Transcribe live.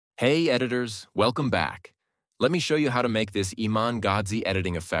Hey editors, welcome back. Let me show you how to make this IMAN GADZHI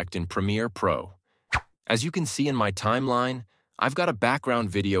editing effect in Premiere Pro. As you can see in my timeline, I've got a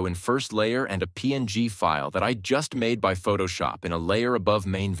background video in first layer and a PNG file that I just made by Photoshop in a layer above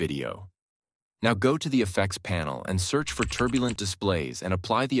main video. Now go to the effects panel and search for turbulent displays and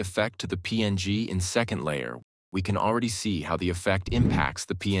apply the effect to the PNG in second layer. We can already see how the effect impacts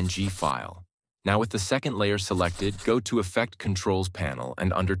the PNG file. Now with the second layer selected, go to Effect Controls panel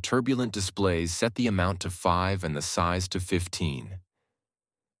and under Turbulent Displays set the amount to 5 and the size to 15.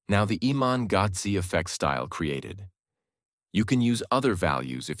 Now the IMAN GADZHI effect style created. You can use other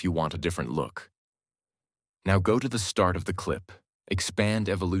values if you want a different look. Now go to the start of the clip, expand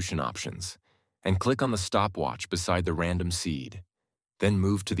evolution options, and click on the stopwatch beside the random seed. Then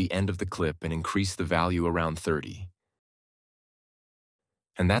move to the end of the clip and increase the value around 30.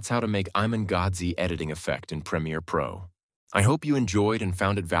 And that's how to make IMAN GADZHI editing effect in Premiere Pro. I hope you enjoyed and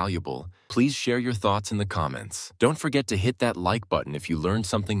found it valuable. Please share your thoughts in the comments. Don't forget to hit that like button if you learned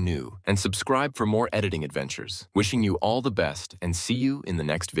something new, and subscribe for more editing adventures. Wishing you all the best and see you in the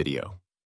next video.